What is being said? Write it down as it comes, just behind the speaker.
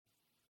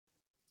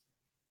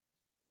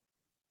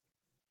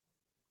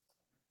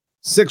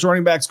6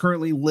 running backs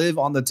currently live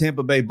on the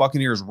Tampa Bay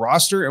Buccaneers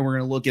roster, and we're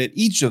going to look at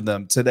each of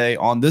them today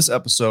on this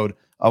episode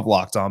of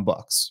Locked On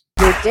Bucs.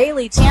 Your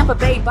daily Tampa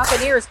Bay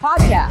Buccaneers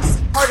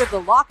podcast, part of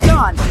the Locked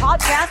On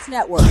Podcast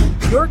Network,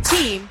 your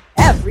team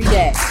every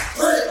day.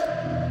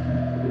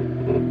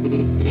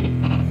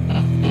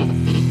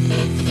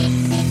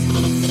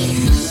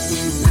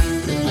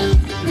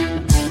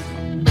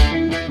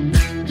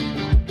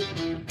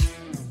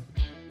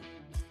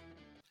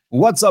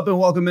 What's up and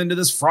welcome into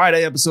this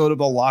Friday episode of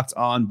the Locked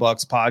On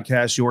Bucs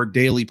podcast, your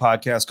daily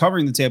podcast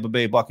covering the Tampa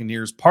Bay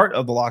Buccaneers, part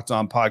of the Locked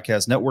On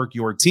Podcast Network,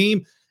 your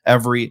team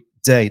every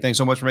day. Thanks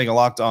so much for making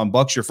Locked On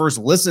Bucs your first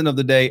listen of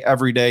the day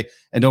every day.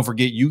 And don't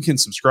forget, you can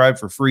subscribe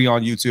for free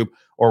on YouTube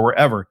or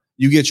wherever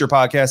you get your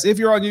podcast. If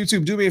you're on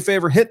YouTube, do me a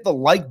favor, hit the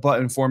like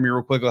button for me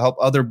real quick. It'll help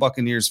other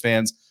Buccaneers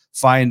fans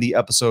find the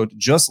episode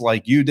just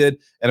like you did.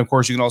 And of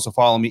course, you can also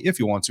follow me if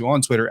you want to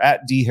on Twitter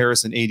at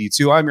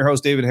dharrison82. I'm your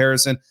host, David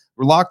Harrison.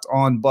 We're Locked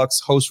On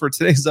Bucs host for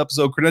today's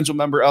episode, credential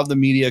member of the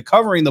media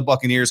covering the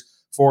Buccaneers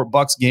for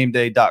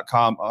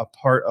BucsGameDay.com, a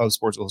part of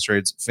Sports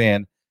Illustrated's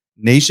Fan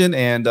Nation.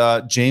 And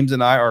James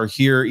and I are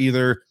here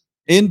either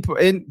in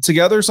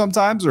together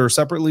sometimes or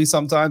separately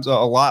sometimes, a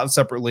lot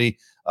separately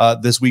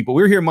this week. But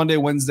we're here Monday,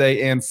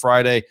 Wednesday, and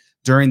Friday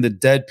during the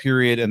dead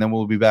period, and then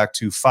we'll be back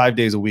to 5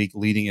 days a week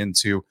leading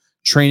into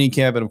training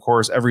camp. And of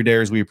course, every day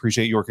as we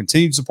appreciate your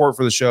continued support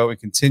for the show and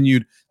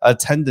continued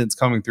attendance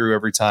coming through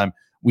every time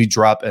we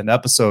drop an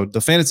episode. The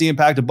fantasy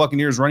impact of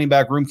Buccaneers running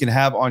back room can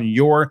have on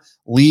your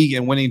league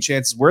and winning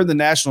chances, where the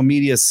national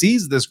media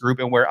sees this group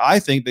and where I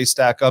think they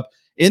stack up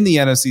in the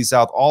NFC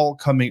South, all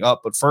coming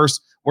up. But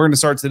first, we're going to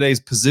start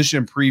today's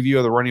position preview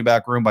of the running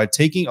back room by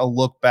taking a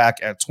look back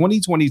at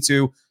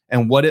 2022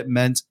 and what it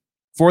meant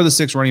for the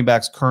 6 running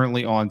backs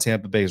currently on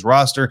Tampa Bay's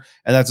roster.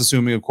 And that's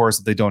assuming, of course,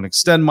 that they don't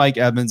extend Mike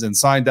Edmonds and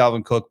sign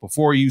Dalvin Cook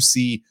before you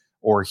see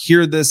or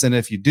hear this. And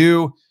if you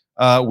do,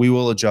 we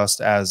will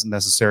adjust as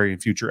necessary in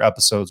future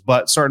episodes.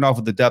 But starting off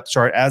with the depth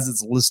chart as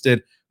it's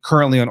listed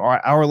currently on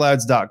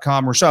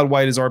ourlads.com, Rachaad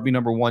White is RB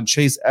number 1,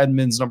 Chase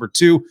Edmonds number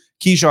 2,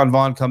 Keyshawn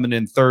Vaughn coming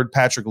in 3rd,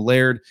 Patrick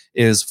Laird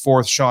is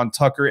 4th, Sean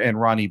Tucker and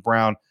Ronnie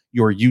Brown,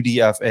 your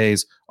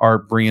UDFAs, are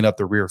bringing up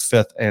the rear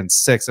 5th and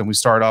 6th. And we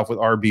start off with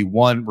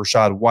RB1,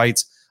 Rachaad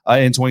White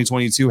in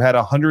 2022 had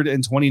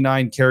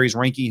 129 carries,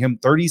 ranking him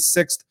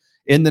 36th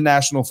in the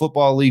National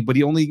Football League, but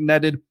he only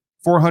netted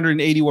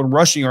 481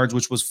 rushing yards,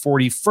 which was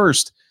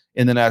 41st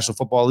in the National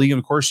Football League. And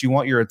of course, you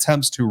want your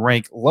attempts to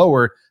rank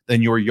lower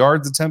than your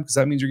yards attempt, because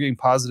that means you're getting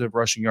positive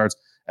rushing yards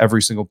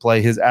every single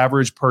play. His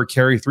average per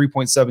carry,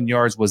 3.7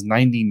 yards, was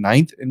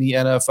 99th in the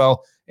NFL,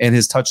 and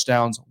his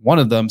touchdowns, one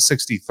of them,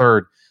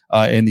 63rd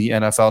in the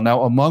NFL.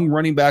 Now, among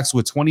running backs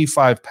with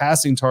 25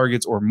 passing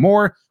targets or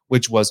more,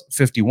 which was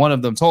 51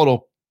 of them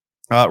total,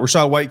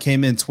 Rachaad White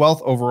came in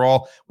 12th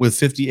overall with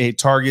 58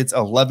 targets,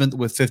 11th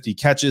with 50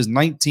 catches,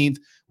 19th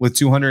with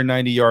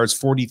 290 yards,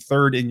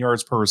 43rd in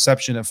yards per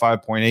reception at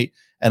 5.8,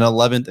 and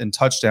 11th in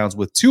touchdowns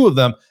with 2 of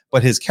them.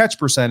 But his catch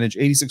percentage,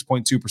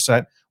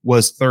 86.2%,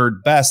 was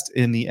 3rd best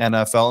in the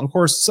NFL. And of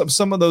course,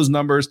 some of those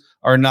numbers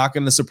are not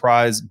going to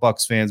surprise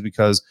Bucs fans,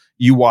 because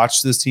you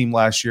watched this team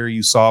last year.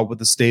 You saw what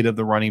the state of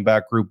the running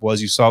back group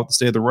was. You saw what the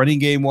state of the running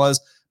game was.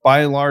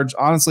 By and large,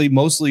 honestly,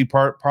 mostly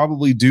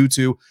probably due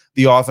to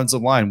the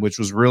offensive line, which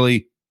was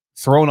really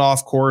thrown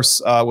off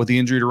course with the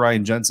injury to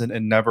Ryan Jensen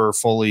and never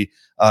fully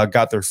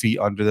got their feet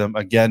under them.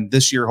 Again,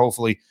 this year,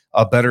 hopefully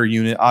a better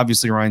unit.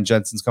 Obviously, Ryan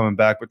Jensen's coming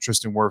back, but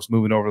Tristan Wirfs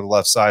moving over to the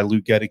left side.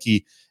 Luke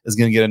Gedeke is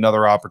going to get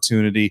another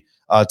opportunity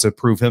to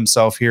prove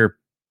himself here.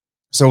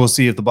 So we'll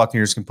see if the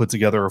Buccaneers can put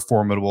together a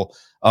formidable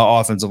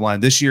offensive line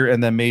this year.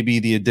 And then maybe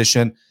the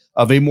addition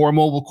of a more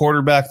mobile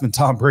quarterback than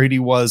Tom Brady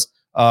was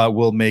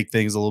will make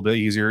things a little bit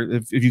easier.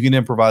 If you can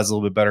improvise a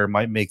little bit better, it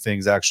might make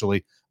things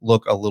actually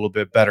look a little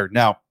bit better.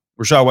 Now,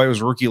 Rachaad White was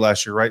a rookie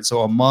last year, right?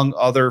 So among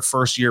other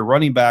first-year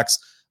running backs,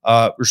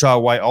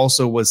 Rachaad White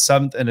also was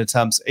 7th in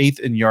attempts, 8th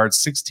in yards,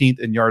 16th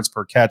in yards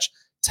per catch,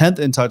 10th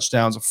in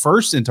touchdowns,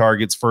 1st in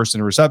targets, 1st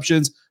in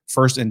receptions,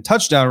 1st in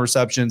touchdown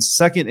receptions,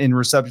 2nd in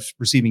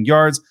receiving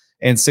yards,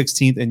 and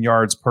 16th in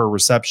yards per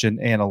reception,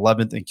 and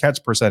 11th in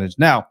catch percentage.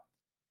 Now,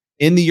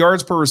 in the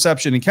yards per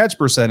reception and catch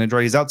percentage,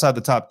 right, he's outside the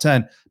top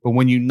 10. But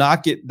when you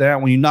knock it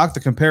down, when you knock the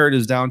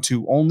comparatives down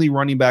to only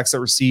running backs that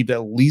received at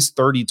least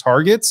 30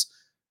 targets,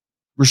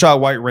 Rachaad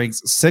White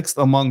ranks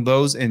 6th among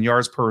those in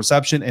yards per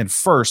reception and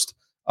 1st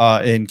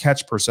in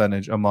catch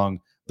percentage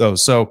among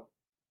those. So,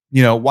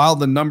 while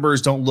the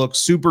numbers don't look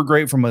super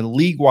great from a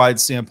league-wide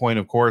standpoint,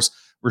 of course,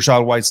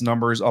 Rachaad White's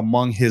numbers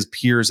among his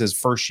peers, his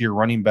first-year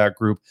running back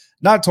group,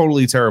 not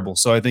totally terrible.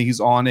 So I think he's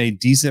on a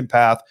decent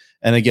path.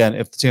 And again,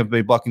 if the Tampa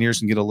Bay Buccaneers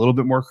can get a little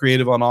bit more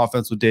creative on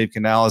offense with Dave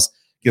Canales,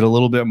 get a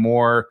little bit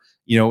more,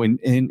 in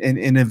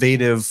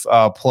innovative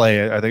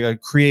play, I think a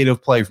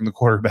creative play from the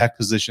quarterback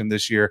position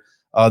this year,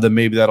 then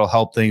maybe that'll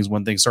help things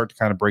when things start to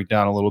kind of break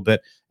down a little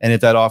bit. And if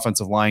that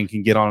offensive line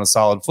can get on a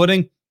solid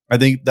footing, I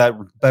think that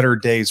better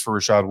days for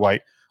Rachaad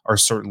White are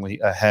certainly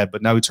ahead.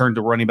 But now we turn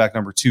to running back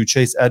number 2.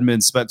 Chase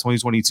Edmonds spent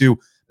 2022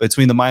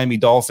 between the Miami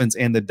Dolphins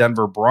and the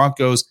Denver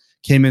Broncos.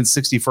 came in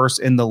 61st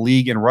in the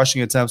league in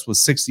rushing attempts with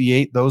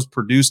 68. Those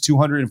produced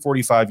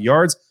 245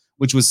 yards,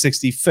 which was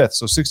 65th.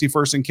 So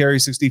 61st in carry,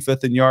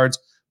 65th in yards,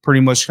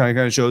 pretty much kind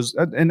of shows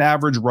an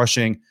average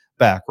rushing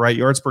back, right?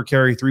 Yards per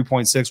carry,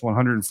 3.6,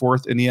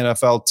 104th in the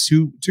NFL.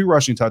 Two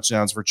rushing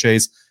touchdowns for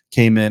Chase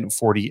came in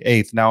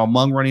 48th. Now,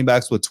 among running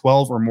backs with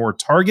 12 or more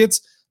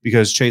targets,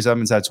 because Chase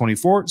Edmonds had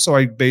 24, so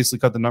I basically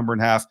cut the number in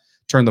half,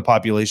 turned the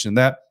population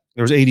that.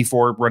 There was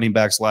 84 running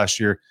backs last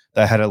year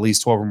that had at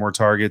least 12 or more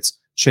targets.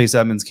 Chase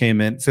Edmonds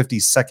came in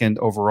 52nd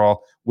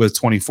overall with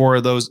 24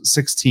 of those.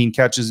 16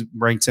 catches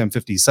ranked him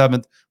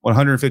 57th.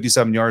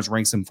 157 yards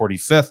ranks him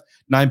 45th.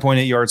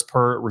 9.8 yards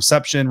per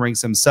reception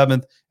ranks him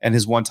 7th. And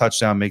his one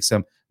touchdown makes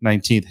him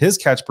 19th. His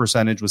catch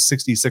percentage was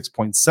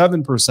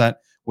 66.7%,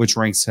 which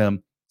ranks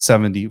him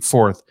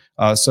 74th.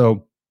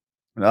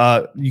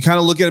 You kind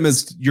of look at him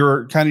as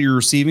your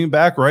receiving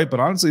back, right? But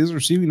honestly, his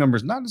receiving number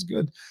is not as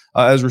good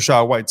as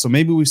Rachaad White. So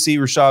maybe we see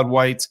Rachaad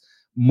White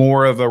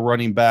more of a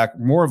running back,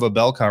 more of a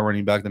bell cow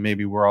running back than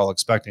maybe we're all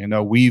expecting. I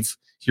know we've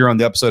here on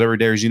the episode every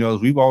day, as you know,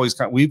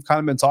 we've kind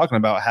of been talking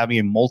about having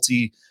a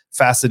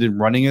multifaceted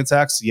running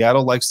attack.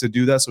 Seattle likes to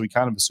do that, so we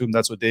kind of assume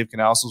that's what Dave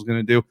Canales is going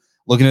to do.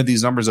 Looking at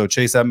these numbers, though,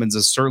 Chase Edmonds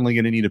is certainly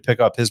going to need to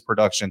pick up his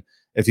production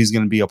if he's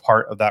going to be a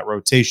part of that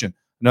rotation.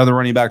 Another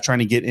running back trying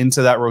to get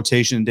into that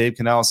rotation in Dave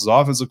Canales'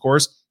 offense, of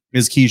course,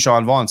 is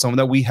Keyshawn Vaughn, someone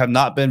that we have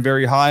not been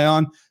very high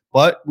on,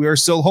 but we are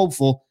still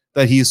hopeful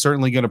that he is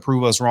certainly going to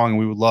prove us wrong, and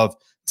we would love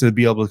to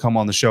be able to come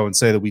on the show and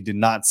say that we did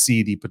not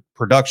see the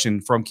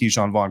production from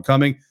Keyshawn Vaughn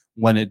coming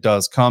when it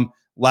does come.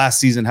 Last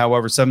season,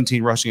 however,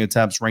 17 rushing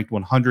attempts, ranked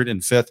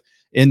 105th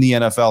in the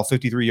NFL.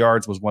 53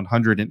 yards was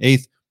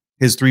 108th.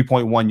 His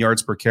 3.1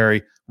 yards per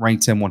carry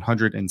ranked him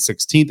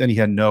 116th, and he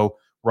had no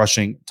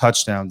rushing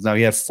touchdowns. Now,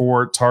 he had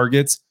 4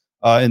 targets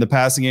in the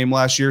passing game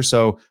last year,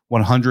 so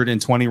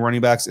 120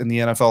 running backs in the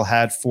NFL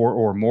had 4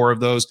 or more of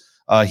those.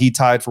 He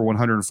tied for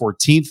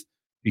 114th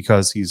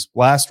because he's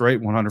last, right?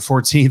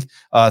 114th.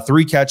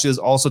 3 catches,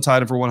 also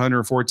tied him for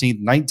 114th.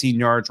 19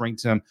 yards,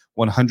 ranked him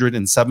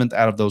 107th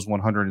out of those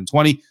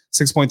 120.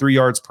 6.3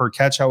 yards per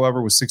catch,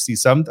 however, was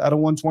 67th out of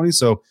 120,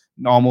 so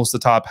almost the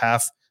top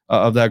half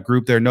of that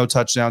group there. No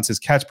touchdowns. His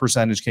catch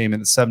percentage came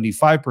in at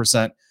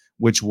 75%,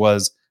 which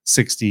was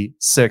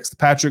 66th.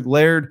 Patrick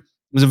Laird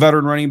was a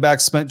veteran running back,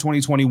 spent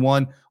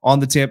 2022 on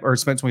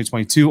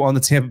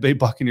the Tampa Bay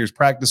Buccaneers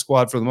practice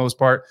squad for the most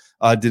part.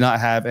 Did not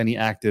have any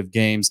active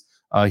games.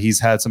 He's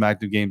had some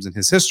active games in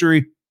his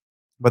history,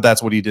 but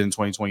that's what he did in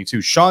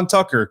 2022. Sean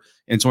Tucker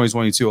in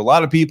 2022. A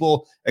lot of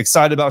people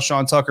excited about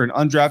Sean Tucker, an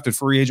undrafted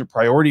free agent,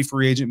 priority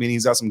free agent, meaning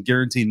he's got some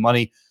guaranteed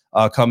money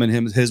coming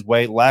his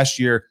way. Last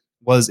year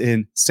was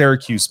in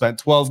Syracuse, spent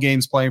 12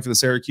 games playing for the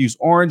Syracuse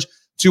Orange,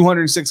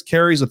 206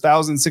 carries,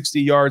 1,060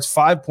 yards,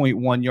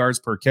 5.1 yards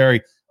per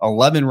carry,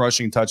 11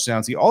 rushing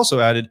touchdowns. He also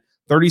added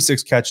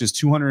 36 catches,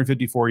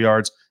 254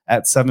 yards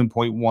at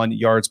 7.1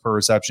 yards per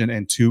reception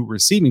and 2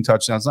 receiving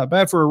touchdowns. Not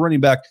bad for a running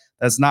back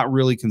that's not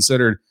really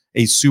considered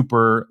a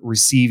super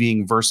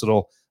receiving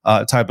versatile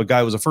type of guy.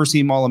 He was a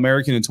first-team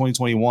All-American in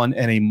 2021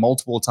 and a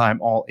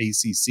multiple-time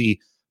All-ACC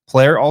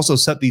player. Also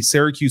set the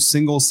Syracuse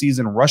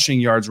single-season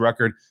rushing yards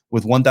record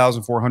with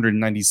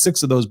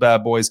 1,496 of those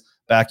bad boys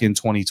back in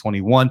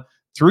 2021.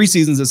 3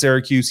 seasons at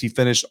Syracuse, he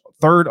finished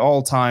 3rd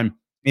all-time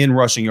in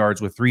rushing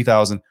yards with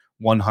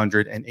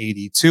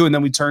 3,182. And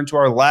then we turn to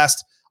our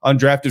last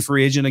undrafted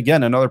free agent.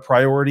 Again, another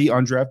priority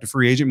undrafted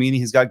free agent, meaning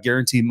he's got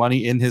guaranteed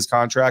money in his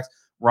contract.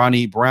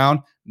 Ronnie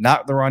Brown,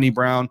 not the Ronnie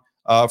Brown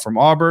from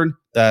Auburn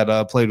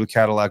that played with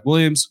Cadillac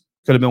Williams.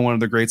 Could have been one of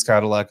the greats.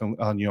 Cadillac,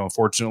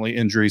 unfortunately,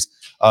 injuries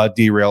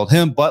derailed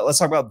him. But let's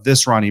talk about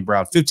this Ronnie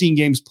Brown. 15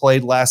 games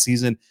played last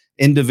season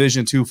in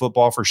Division II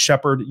football for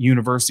Shepherd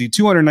University.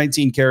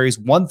 219 carries,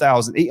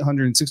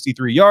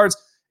 1,863 yards.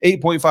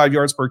 8.5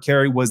 yards per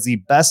carry was the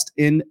best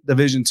in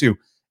Division II.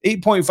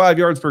 8.5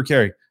 yards per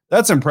carry.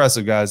 That's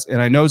impressive, guys.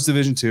 And I know it's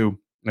Division II.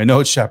 I know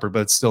it's Shepherd,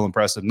 but it's still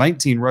impressive.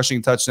 19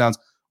 rushing touchdowns.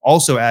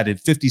 Also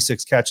added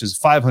 56 catches,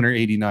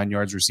 589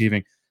 yards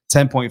receiving,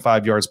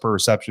 10.5 yards per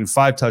reception,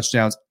 5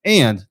 touchdowns.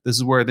 And this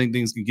is where I think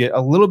things can get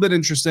a little bit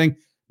interesting.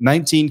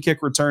 19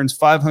 kick returns,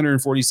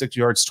 546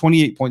 yards,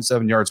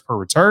 28.7 yards per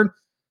return,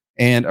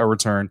 and a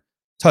return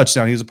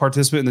touchdown. He was a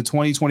participant in the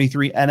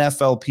 2023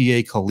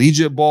 NFLPA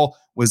Collegiate Bowl,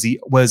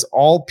 was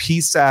all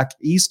PSAC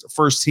East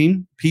first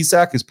team.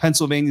 PSAC is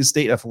Pennsylvania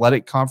State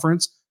Athletic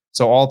Conference.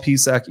 So all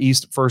PSAC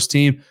East first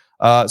team.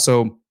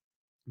 So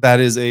that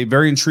is a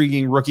very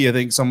intriguing rookie. I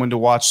think someone to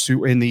watch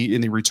in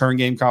the return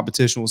game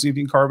competition. We'll see if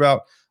he can carve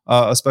out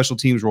a special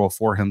teams role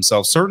for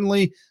himself.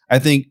 Certainly, I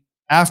think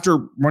after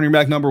running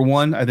back number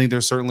 1, I think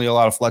there's certainly a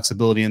lot of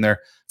flexibility in there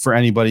for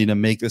anybody to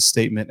make this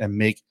statement and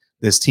make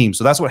this team.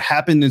 So that's what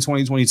happened in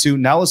 2022.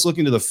 Now let's look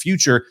into the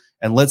future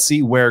and let's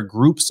see where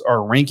groups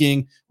are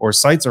ranking or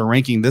sites are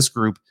ranking this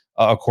group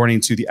according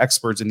to the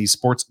experts in the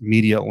sports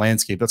media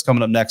landscape. That's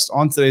coming up next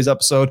on today's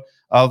episode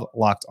of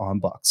Locked On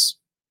Bucks.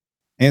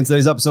 And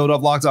today's episode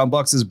of Locked On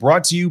Bucks is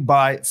brought to you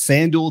by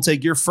FanDuel.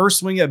 Take your first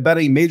swing at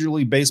betting Major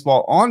League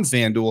Baseball on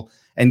FanDuel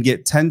and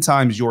get 10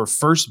 times your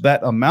first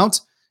bet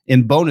amount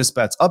in bonus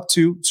bets up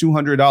to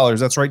 $200.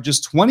 That's right,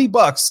 just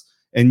 $20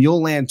 and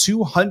you'll land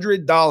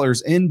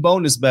 $200 in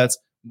bonus bets,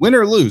 win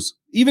or lose.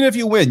 Even if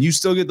you win, you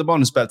still get the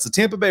bonus bets. The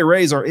Tampa Bay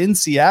Rays are in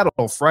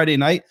Seattle Friday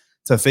night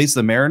to face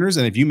the Mariners.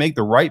 And if you make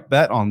the right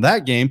bet on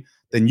that game,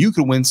 then you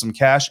could win some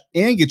cash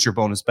and get your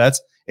bonus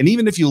bets. And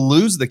even if you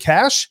lose the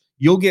cash,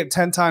 you'll get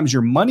 10 times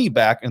your money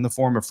back in the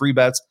form of free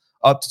bets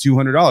up to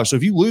 $200. So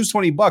if you lose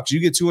 $20, you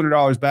get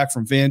 $200 back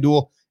from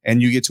FanDuel, and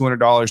you get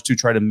 $200 to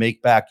try to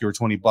make back your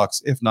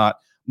 $20, if not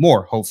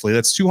more. Hopefully,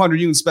 that's $200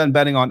 you can spend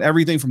betting on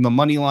everything from the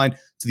money line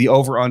to the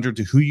over/under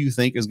to who you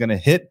think is going to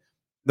hit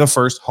the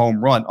first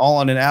home run, all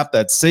on an app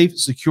that's safe,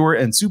 secure,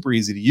 and super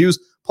easy to use.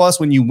 Plus,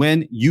 when you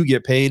win, you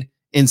get paid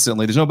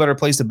instantly. There's no better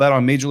place to bet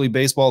on Major League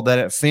Baseball than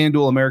at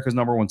FanDuel, America's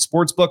 #1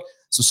 sportsbook.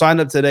 So sign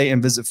up today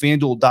and visit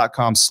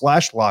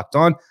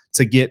FanDuel.com/lockedon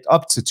to get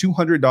up to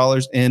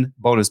 $200 in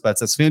bonus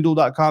bets. That's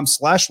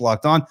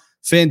FanDuel.com/lockedon.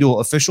 FanDuel,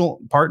 official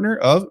partner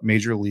of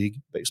Major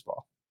League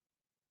Baseball.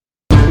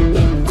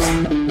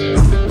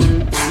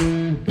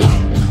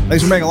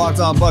 Thanks for making Locked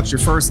On Bucks your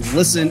first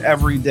listen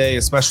every day,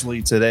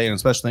 especially today. And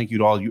special thank you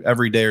to all you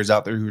everydayers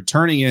out there who are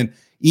turning in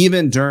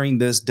even during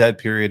this dead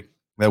period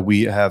that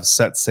we have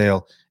set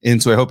sail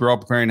into. I hope you're all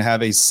preparing to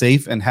have a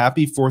safe and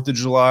happy 4th of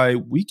July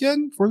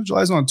weekend. 4th of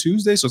July is on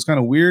Tuesday, so it's kind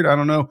of weird. I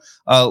don't know.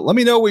 Let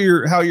me know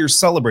how you're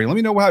celebrating. Let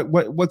me know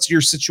what's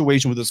your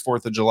situation with this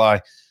 4th of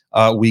July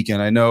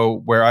weekend. I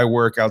know where I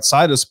work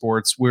outside of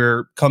sports,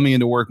 we're coming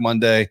into work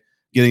Monday,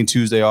 getting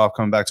Tuesday off,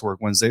 coming back to work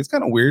Wednesday. It's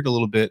kind of weird, a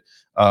little bit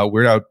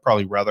weird. I would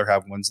probably rather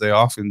have Wednesday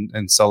off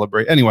and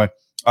celebrate. Anyway,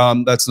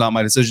 that's not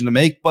my decision to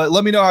make, but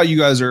let me know how you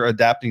guys are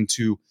adapting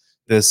to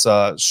this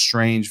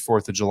strange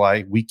 4th of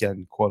July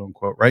weekend, quote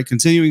unquote, right?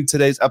 Continuing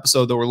today's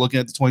episode, though, we're looking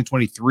at the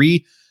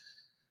 2023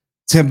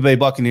 Tampa Bay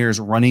Buccaneers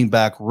running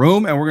back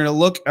room, and we're going to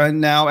look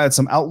now at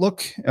some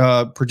outlook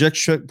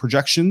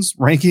projections,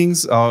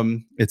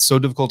 rankings. It's so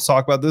difficult to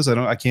talk about this.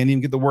 I can't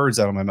even get the words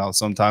out of my mouth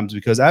sometimes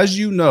because, as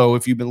you know,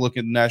 if you've been looking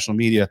at the national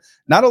media,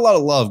 not a lot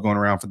of love going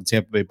around for the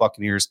Tampa Bay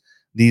Buccaneers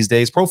these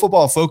days. Pro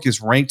Football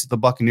Focus ranked the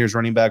Buccaneers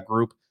running back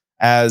group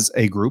as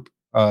a group,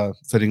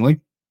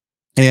 fittingly.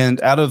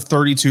 And out of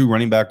 32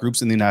 running back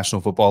groups in the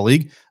National Football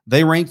League,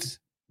 they ranked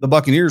the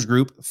Buccaneers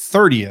group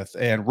 30th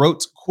and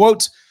wrote,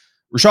 quote,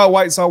 Rachaad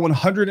White saw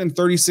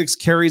 136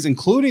 carries,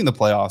 including the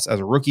playoffs, as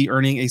a rookie,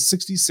 earning a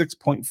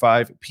 66.5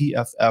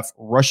 PFF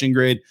rushing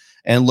grade,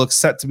 and looks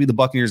set to be the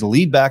Buccaneers'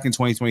 lead back in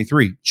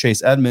 2023.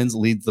 Chase Edmonds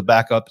leads the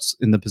backups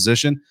in the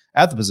position,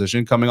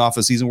 coming off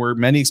a season where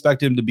many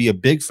expected him to be a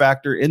big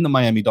factor in the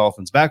Miami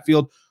Dolphins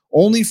backfield,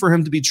 only for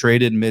him to be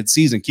traded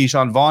mid-season.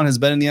 Keyshawn Vaughn has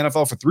been in the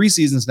NFL for 3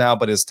 seasons now,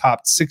 but has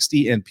topped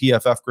 60 in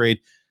PFF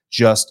grade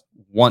just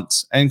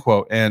once, end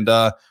quote. And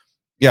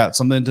yeah,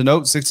 something to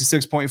note,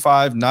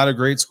 66.5, not a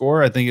great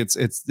score. I think it's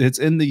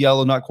in the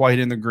yellow, not quite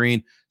in the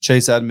green.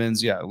 Chase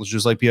Edmonds, yeah, it was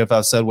just like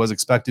PFF said, was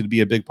expected to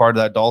be a big part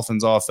of that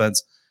Dolphins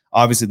offense.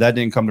 Obviously, that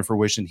didn't come to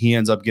fruition. He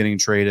ends up getting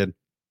traded.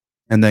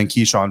 And then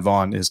Keyshawn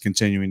Vaughn is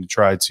continuing to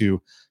try to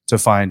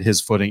find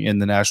his footing in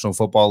the National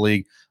Football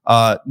League.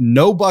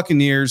 No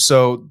Buccaneers.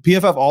 So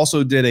PFF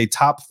also did a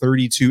top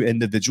 32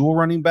 individual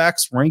running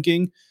backs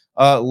ranking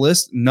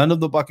list. None of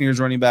the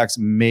Buccaneers running backs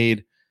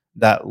made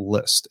that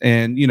list.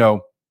 And,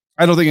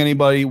 I don't think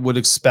anybody would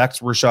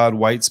expect Rachaad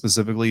White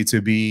specifically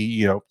to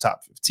be,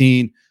 top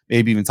 15,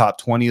 maybe even top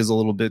 20 is a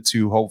little bit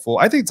too hopeful.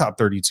 I think top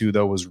 32,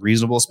 though, was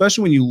reasonable,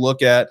 especially when you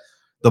look at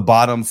the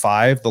bottom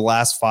 5, the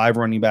last 5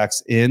 running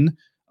backs in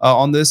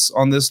on this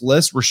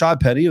list.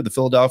 Rashad Penny of the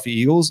Philadelphia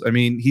Eagles. I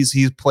mean,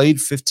 he's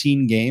played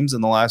 15 games in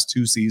the last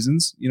 2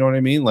 seasons. You know what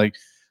I mean? Like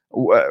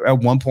at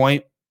one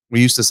point, we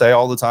used to say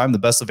all the time, the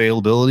best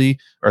availability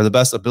or the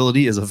best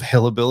ability is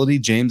availability.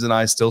 James and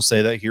I still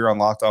say that here on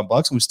Locked On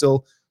Bucks, and we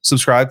still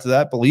subscribe to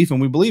that belief,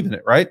 and we believe in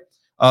it, right?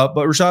 But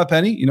Rashad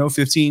Penny,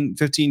 15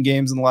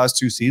 games in the last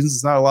 2 seasons.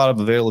 It's not a lot of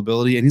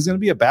availability, and he's going to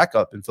be a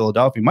backup in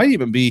Philadelphia. He might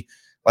even be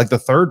like the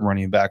 3rd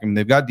running back. I mean,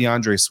 they've got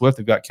DeAndre Swift.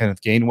 They've got Kenneth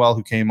Gainwell,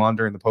 who came on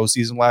during the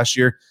postseason last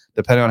year.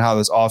 Depending on how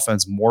this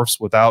offense morphs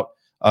without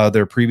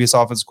their previous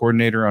offensive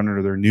coordinator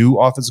under their new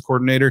offensive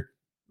coordinator,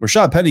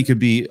 Rashad Penny could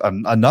be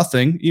a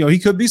nothing. He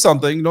could be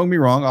something. Don't get me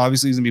wrong.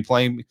 Obviously, he's going to be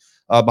playing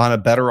behind a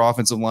better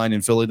offensive line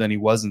in Philly than he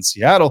was in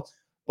Seattle,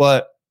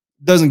 but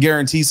doesn't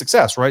guarantee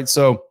success, right?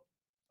 So,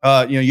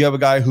 you have a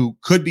guy who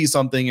could be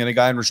something and a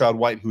guy in Rachaad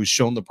White who has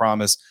shown the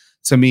promise.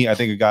 To me, I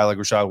think a guy like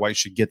Rachaad White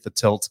should get the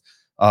tilt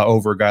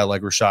over a guy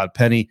like Rashad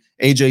Penny.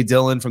 A.J.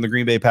 Dillon from the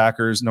Green Bay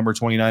Packers, number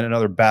 29,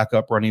 another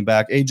backup running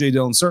back. A.J.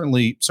 Dillon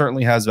certainly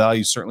has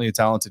value, certainly a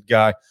talented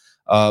guy,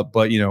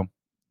 but,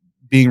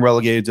 being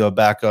relegated to a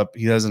backup,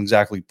 he hasn't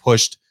exactly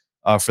pushed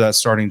for that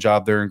starting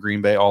job there in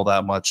Green Bay all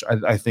that much.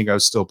 I think I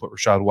would still put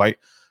Rachaad White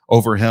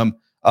over him.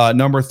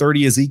 Number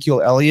 30,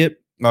 Ezekiel Elliott,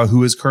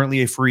 who is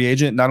currently a free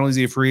agent. Not only is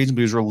he a free agent, but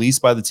he was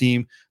released by the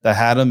team that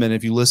had him. And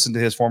if you listen to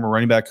his former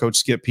running back coach,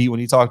 Skip Pete, when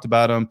he talked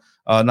about him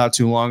not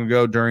too long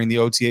ago during the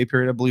OTA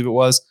period, I believe it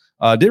was,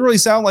 didn't really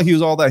sound like he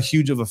was all that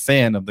huge of a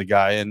fan of the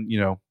guy. And,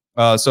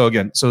 so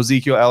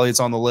Ezekiel Elliott's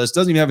on the list.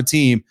 Doesn't even have a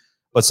team,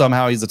 but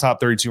somehow he's the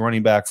top 32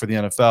 running back for the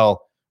NFL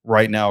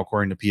right now,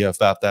 according to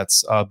PFF.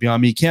 That's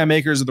beyond me. Cam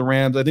Akers of the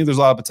Rams. I think there's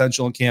a lot of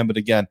potential in Cam, but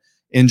again,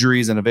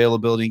 injuries and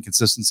availability and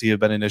consistency have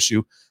been an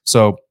issue.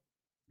 So,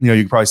 you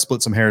can probably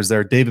split some hairs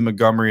there. David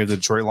Montgomery of the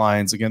Detroit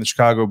Lions. Again, the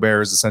Chicago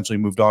Bears essentially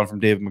moved on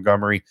from David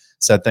Montgomery,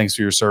 said, thanks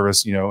for your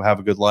service, have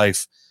a good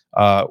life.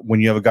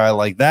 When you have a guy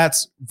like that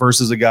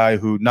versus a guy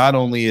who not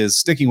only is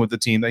sticking with the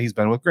team that he's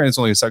been with, granted it's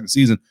only his second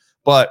season,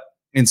 but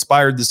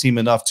inspired this team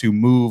enough to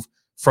move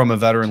from a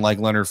veteran like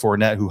Leonard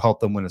Fournette, who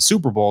helped them win a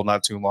Super Bowl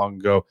not too long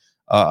ago.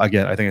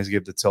 Again, I think I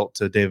give the tilt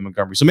to David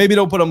Montgomery. So maybe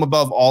don't put him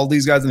above all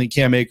these guys. I think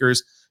Cam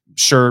Akers,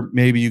 sure,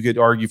 maybe you could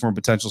argue from a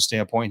potential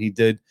standpoint, he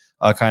did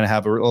kind of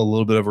have a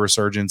little bit of a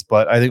resurgence.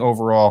 But I think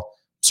overall,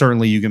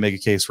 certainly you can make a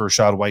case for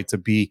Rachaad White to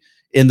be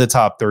in the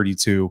top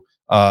 32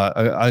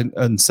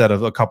 instead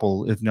of a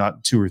couple, if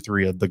not two or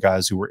three of the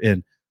guys who were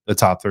in the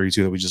top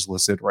 32 that we just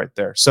listed right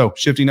there. So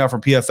shifting now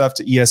from PFF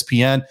to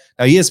ESPN.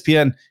 Now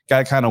ESPN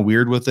got kind of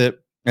weird with it,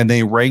 and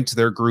they ranked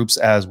their groups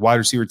as wide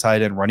receiver,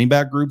 tight end, running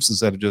back groups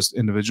instead of just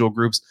individual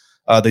groups.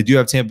 They do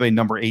have Tampa Bay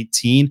number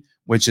 18,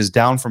 which is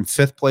down from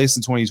 5th place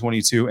in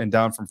 2022 and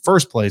down from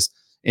 1st place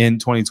in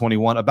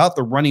 2021. About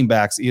the running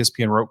backs,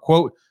 ESPN wrote,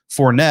 quote,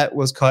 Fournette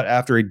was cut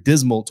after a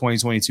dismal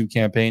 2022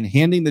 campaign,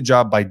 handing the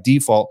job by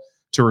default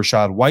to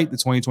Rachaad White. The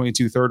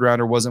 2022 third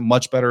rounder wasn't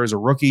much better as a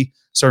rookie,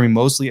 serving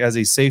mostly as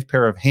a safe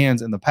pair of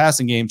hands in the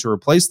passing game to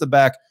replace the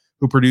back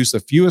who produced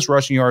the fewest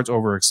rushing yards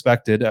over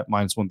expected at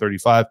minus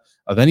 135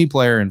 of any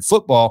player in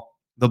football.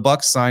 The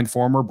Bucs signed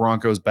former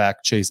Broncos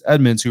back Chase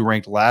Edmonds, who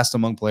ranked last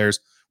among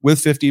players with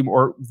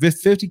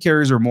 50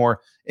 carries or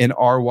more in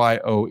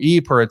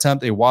RYOE per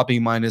attempt, a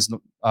whopping minus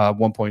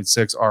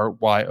 1.6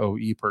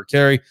 RYOE per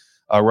carry,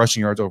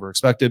 rushing yards over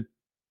expected.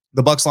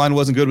 The Bucs line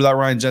wasn't good without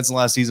Ryan Jensen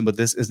last season, but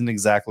this isn't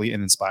exactly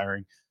an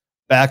inspiring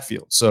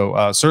backfield.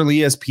 So certainly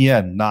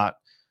ESPN not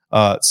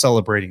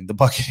celebrating the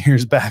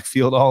Buccaneers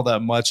backfield all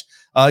that much.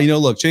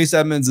 Look, Chase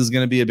Edmonds is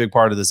going to be a big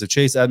part of this. If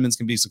Chase Edmonds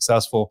can be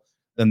successful,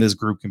 then this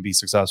group can be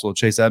successful. If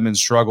Chase Edmonds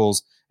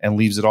struggles and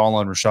leaves it all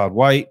on Rachaad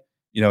White,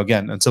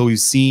 again, until we've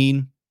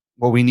seen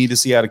what we need to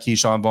see out of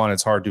Keyshawn Vaughn,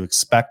 it's hard to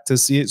expect to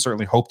see it.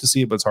 Certainly hope to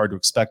see it, but it's hard to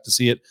expect to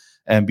see it.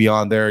 And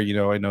beyond there,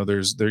 I know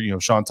there's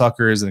Sean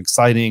Tucker is an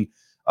exciting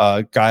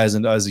guy as a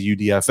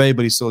UDFA,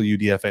 but he's still a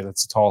UDFA.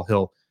 That's a tall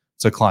hill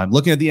to climb.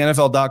 Looking at the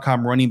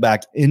NFL.com running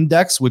back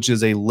index, which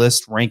is a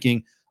list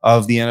ranking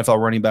of the NFL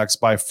running backs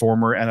by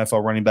former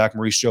NFL running back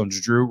Maurice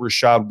Jones-Drew,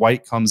 Rachaad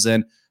White comes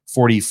in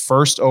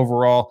 41st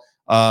overall,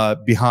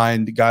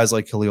 behind guys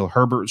like Khalil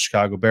Herbert,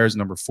 Chicago Bears,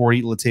 number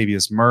 40,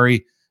 Latavius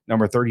Murray,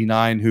 number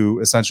 39, who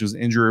essentially was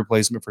an injury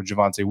replacement for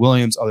Javonte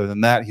Williams. Other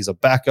than that, he's a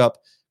backup,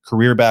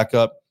 career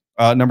backup.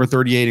 Number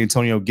 38,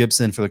 Antonio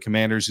Gibson for the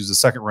Commanders, who's the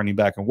second running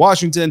back in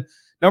Washington.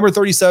 Number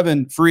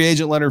 37, free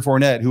agent Leonard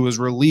Fournette, who was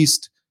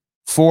released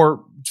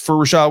for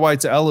Rachaad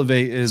White to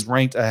elevate, is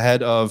ranked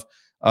ahead of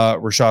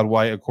Rachaad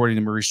White, according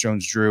to Maurice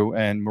Jones-Drew.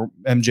 And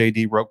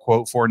MJD wrote,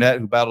 quote, Fournette,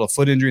 who battled a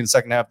foot injury in the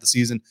second half of the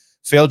season,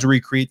 failed to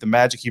recreate the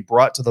magic he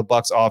brought to the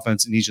Bucs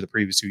offense in each of the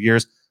previous 2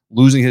 years,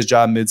 losing his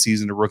job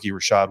midseason to rookie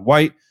Rachaad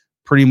White.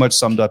 Pretty much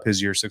summed up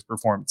his year 6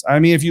 performance. I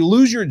mean, if you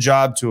lose your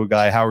job to a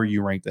guy, how are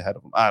you ranked ahead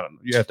of him? I don't know.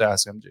 You have to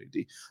ask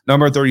MJD.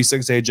 Number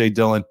 36, A.J.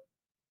 Dillon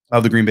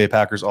of the Green Bay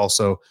Packers,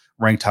 also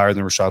ranked higher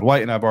than Rachaad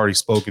White, and I've already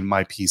spoken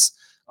my piece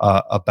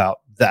about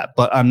that.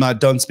 But I'm not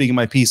done speaking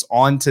my piece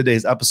on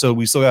today's episode.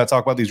 We still got to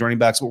talk about these running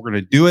backs, but we're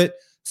going to do it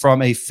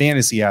from a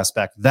fantasy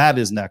aspect. That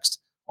is next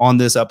on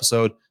this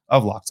episode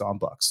of Locked On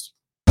Bucs.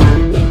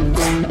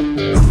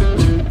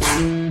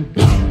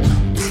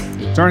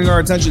 Turning our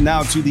attention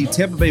now to the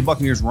Tampa Bay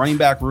Buccaneers running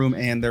back room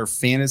and their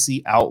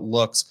fantasy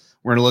outlooks.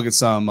 We're going to look at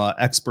some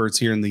experts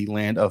here in the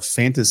land of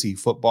fantasy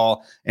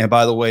football. And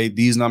by the way,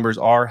 these numbers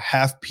are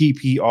half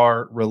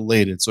PPR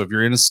related. So if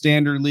you're in a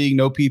standard league,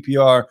 no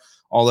PPR,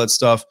 all that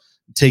stuff,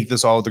 take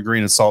this all with a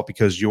grain of salt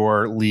because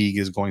your league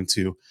is going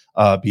to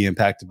be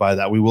impacted by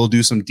that. We will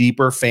do some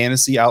deeper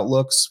fantasy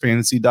outlooks,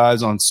 fantasy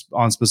dives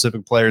on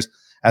specific players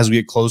as we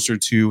get closer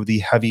to the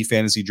heavy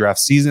fantasy draft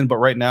season. But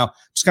right now,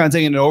 just kind of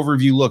taking an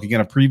overview look,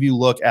 again, a preview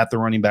look at the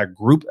running back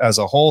group as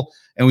a whole.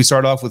 And we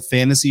start off with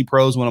Fantasy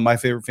Pros, one of my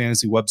favorite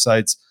fantasy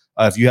websites.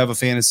 If you have a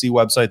fantasy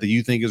website that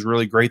you think is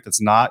really great that's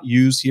not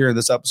used here in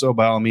this episode,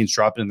 by all means,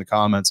 drop it in the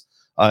comments,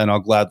 and I'll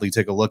gladly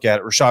take a look at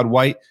it. Rachaad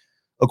White,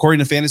 according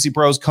to Fantasy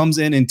Pros, comes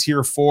in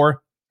tier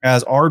 4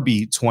 as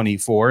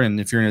RB24. And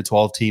if you're in a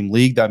 12-team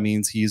league, that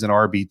means he's an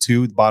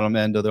RB2, the bottom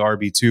end of the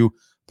RB2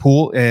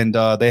 pool. And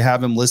they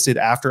have him listed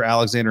after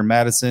Alexander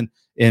Mattison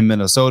in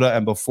Minnesota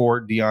and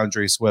before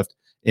DeAndre Swift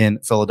in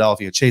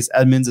Philadelphia. Chase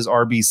Edmonds is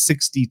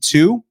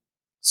RB62.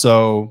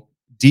 So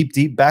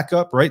deep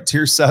backup, right?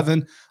 Tier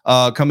 7,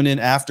 coming in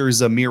after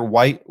Zamir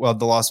White of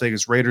the Las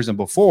Vegas Raiders and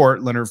before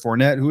Leonard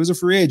Fournette, who is a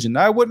free agent.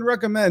 I wouldn't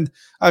recommend.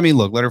 I mean,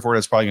 look, Leonard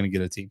Fournette's probably going to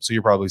get a team, so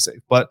you're probably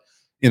safe. But,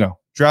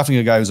 drafting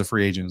a guy who's a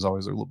free agent is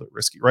always a little bit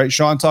risky, right?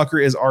 Sean Tucker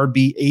is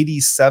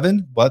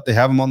RB87, but they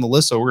have him on the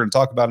list, so we're going to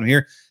talk about him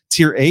here.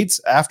 Tier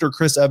 8, after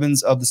Chris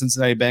Evans of the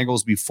Cincinnati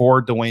Bengals,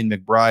 before Dwayne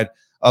McBride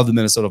of the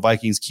Minnesota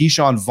Vikings.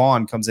 Keyshawn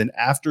Vaughn comes in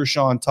after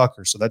Sean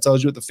Tucker. So that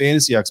tells you what the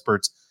fantasy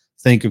experts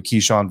think of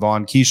Keyshawn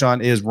Vaughn.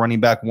 Keyshawn is running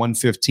back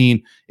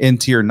 115 in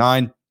tier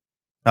 9.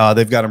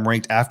 They've got him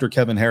ranked after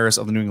Kevin Harris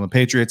of the New England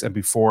Patriots and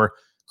before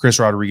Chris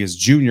Rodriguez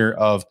Jr.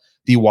 of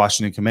the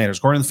Washington Commanders.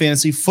 According to the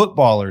fantasy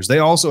footballers, they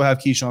also have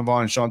Keyshawn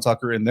Vaughn and Sean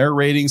Tucker in their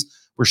ratings.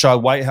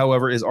 Rachaad White,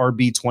 however, is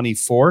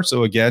RB24.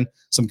 So again,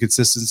 some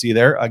consistency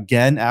there.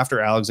 Again, after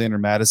Alexander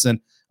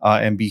Madison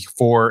and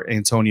before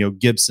Antonio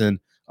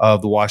Gibson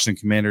of the Washington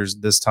Commanders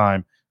this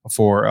time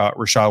for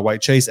Rachaad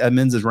White. Chase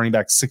Edmonds is running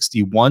back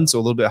 61, so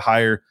a little bit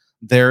higher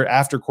there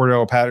after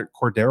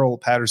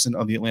Cordero Patterson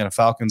of the Atlanta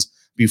Falcons,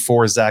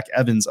 before Zach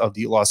Evans of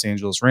the Los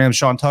Angeles Rams.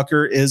 Sean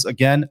Tucker is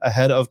again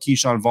ahead of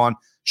Keyshawn Vaughn.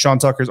 Sean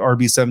Tucker's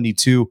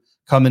RB72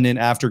 coming in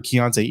after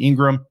Keontae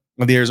Ingram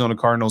of the Arizona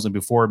Cardinals and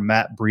before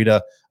Matt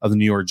Breida of the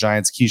New York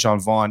Giants.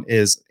 Keyshawn Vaughn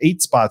is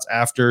 8 spots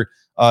after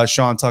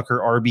Sean Tucker,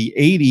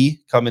 RB80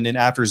 coming in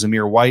after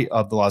Zamir White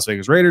of the Las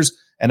Vegas Raiders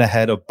and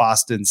ahead of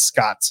Boston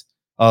Scott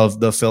of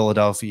the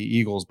Philadelphia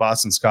Eagles.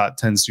 Boston Scott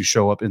tends to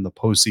show up in the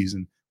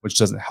postseason, which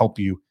doesn't help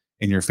you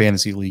in your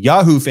fantasy league.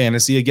 Yahoo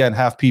Fantasy, again,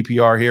 half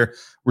PPR here.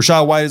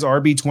 Rachaad White is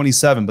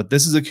RB27, but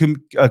this is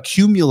a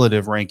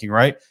cumulative ranking,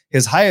 right?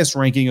 His highest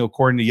ranking,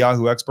 according to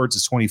Yahoo experts,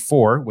 is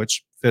 24,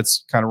 which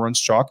fits, kind of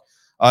runs chalk.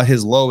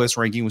 His lowest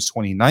ranking was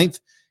 29th.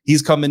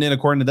 He's coming in,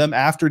 according to them,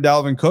 after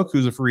Dalvin Cook,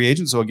 who's a free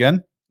agent. So again,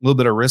 a little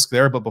bit of risk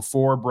there, but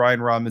before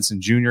Brian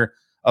Robinson Jr.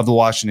 of the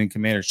Washington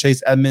Commanders.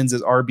 Chase Edmonds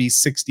is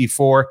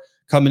RB64,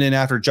 coming in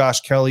after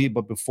Josh Kelly,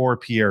 but before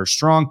Pierre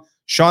Strong.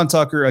 Sean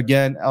Tucker,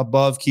 again,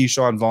 above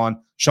Keyshawn Vaughn.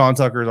 Sean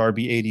Tucker is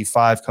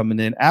RB85, coming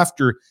in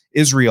after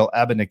Israel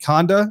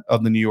Abanikanda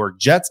of the New York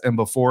Jets and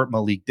before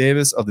Malik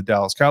Davis of the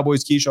Dallas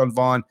Cowboys. Keyshawn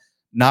Vaughn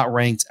not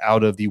ranked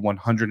out of the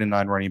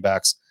 109 running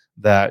backs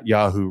that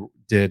Yahoo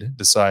did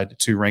decide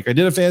to rank. I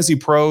did a Fantasy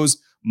Pros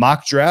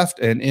mock draft,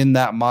 and in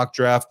that mock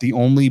draft, the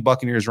only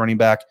Buccaneers running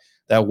back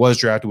that was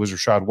drafted was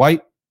Rachaad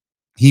White.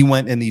 He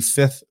went in the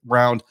 5th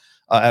round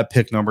at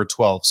pick number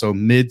 12. So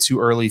mid to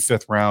early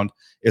 5th round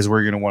is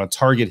where you're going to want to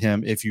target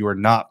him if you are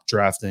not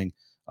drafting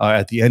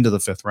at the end of the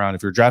 5th round.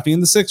 If you're drafting in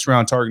the 6th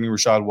round, targeting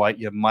Rachaad White,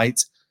 you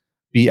might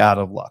be out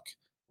of luck.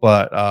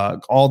 But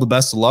all the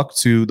best of luck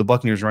to the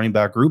Buccaneers running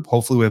back group.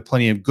 Hopefully we have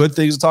plenty of good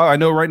things to talk. I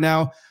know right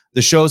now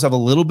the shows have a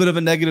little bit of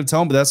a negative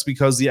tone, but that's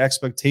because the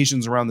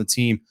expectations around the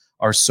team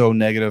are so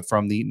negative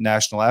from the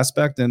national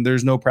aspect, and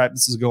there's no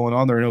practices going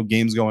on. There are no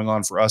games going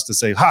on for us to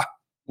say, ha,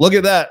 look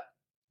at that.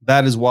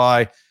 That is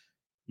why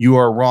you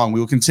are wrong. We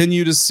will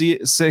continue to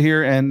sit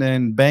here and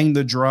then bang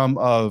the drum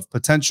of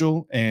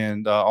potential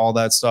and all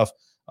that stuff.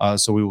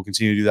 So we will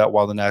continue to do that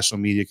while the national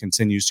media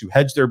continues to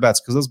hedge their bets.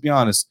 Because let's be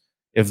honest,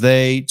 if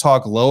they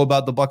talk low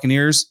about the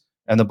Buccaneers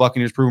and the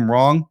Buccaneers prove them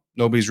wrong,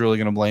 nobody's really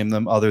going to blame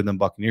them other than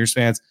Buccaneers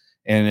fans.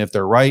 And if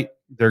they're right,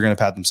 they're going to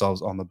pat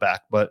themselves on the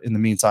back. But in the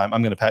meantime,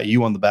 I'm going to pat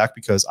you on the back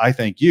because I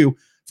thank you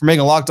for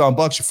making Locked On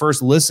Bucs your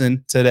first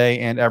listen today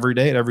and every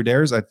day at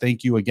Everydayers. I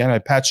thank you again. I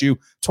pat you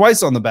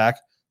twice on the back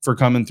for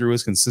coming through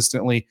as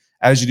consistently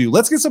as you do.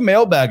 Let's get some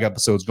mailbag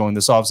episodes going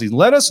this offseason.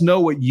 Let us know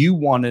what you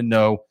want to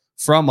know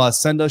from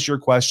us. Send us your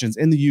questions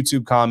in the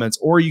YouTube comments,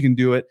 or you can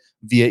do it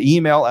via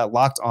email at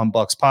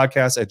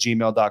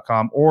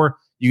lockedonbuckspodcast@gmail.com, or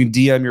you can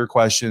DM your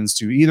questions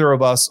to either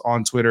of us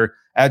on Twitter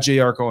at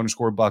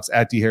 @JRCO_Bucks,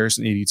 at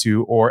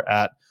DHarrison82, or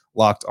at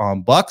Locked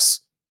On Bucks.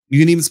 You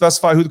can even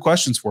specify who the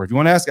question's for. If you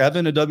want to ask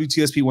Evan a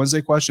WTSP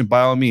Wednesday question,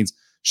 by all means,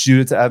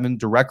 shoot it to Evan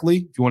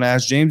directly. If you want to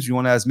ask James, if you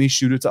want to ask me,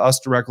 shoot it to us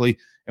directly,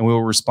 and we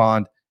will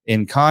respond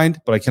in kind.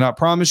 But I cannot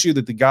promise you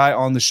that the guy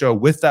on the show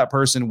with that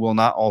person will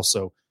not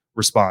also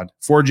respond.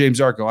 For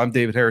James Yarko, I'm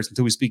David Harris.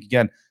 Until we speak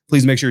again,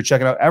 please make sure you're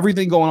checking out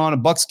everything going on at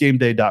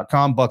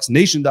BucksGameDay.com,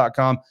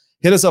 BucksNation.com.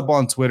 Hit us up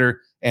on Twitter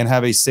and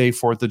have a safe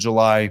 4th of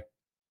July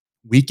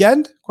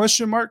weekend, ?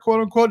 Quote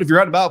unquote. If you're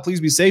out and about,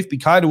 please be safe, be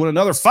kind to one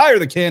another, fire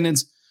the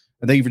cannons.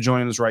 And thank you for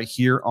joining us right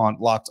here on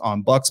Locked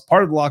On Bucks,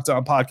 part of the Locked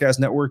On Podcast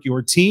Network,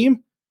 your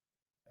team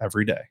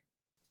every day.